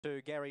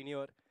to Gary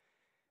Newitt.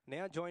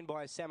 Now joined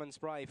by Salmon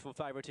Spray for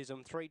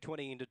favouritism,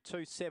 320 into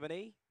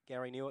 270.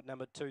 Gary Newitt,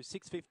 number 2,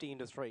 650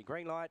 into 3.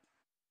 Green light.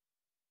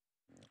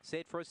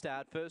 Set for a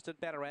start. First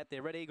at Ballarat.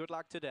 They're ready. Good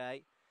luck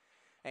today.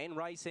 And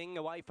racing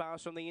away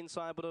fast from the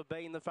inside would have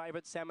been the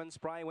favourite Salmon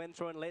Spray. Went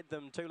through and led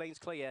them 2 lengths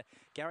clear.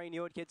 Gary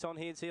Newitt gets on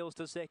his heels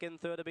to second.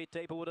 Third a bit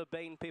deeper would have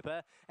been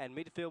Pippa. And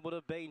midfield would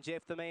have been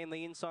Jeff the Man.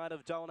 The inside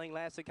of Doling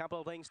Lass. A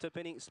couple of lengths to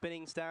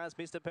Spinning Stars.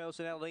 Mr.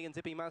 Personality and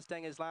Zippy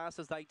Mustang is last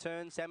as they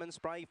turn. Salmon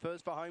Spray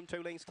first for home.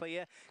 2 lengths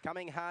clear.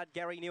 Coming hard.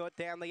 Gary Newitt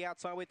down the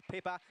outside with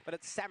Pippa. But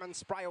it's Salmon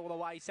Spray all the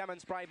way. Salmon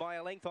Spray by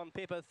a length on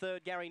Pippa.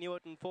 Third Gary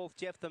Newitt and fourth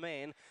Jeff the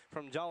Man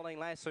from Doling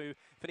Lass, who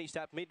finished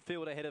up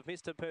midfield ahead of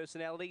Mr.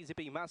 Personality.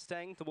 Zippy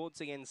Mustang towards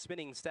the end,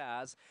 Spinning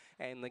Stars,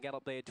 and the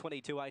gallop there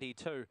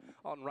 22.82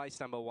 on race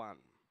number 1.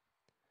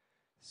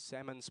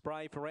 Salmon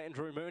Spray for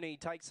Andrew Mooney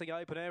takes the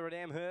opener at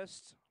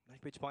Amherst.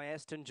 Pitched by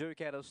Aston Duke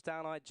out of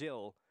Starlight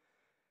Jill.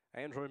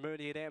 Andrew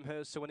Mooney at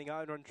Amherst, the winning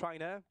owner and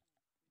trainer,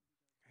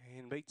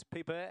 and beats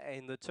Pippa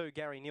and the 2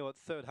 Gary Newitt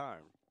third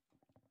home.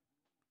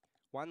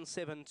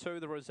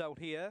 172 the result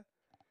here.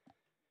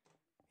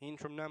 In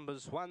from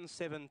numbers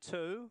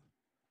 172.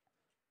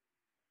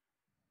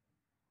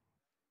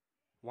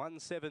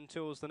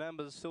 172 as the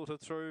numbers filter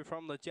through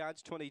from the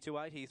judge.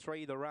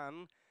 22.83 the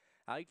run.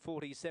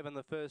 8.47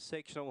 the first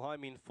sectional,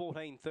 home in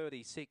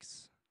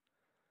 14.36.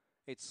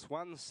 It's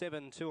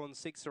 172 on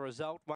 6 the result.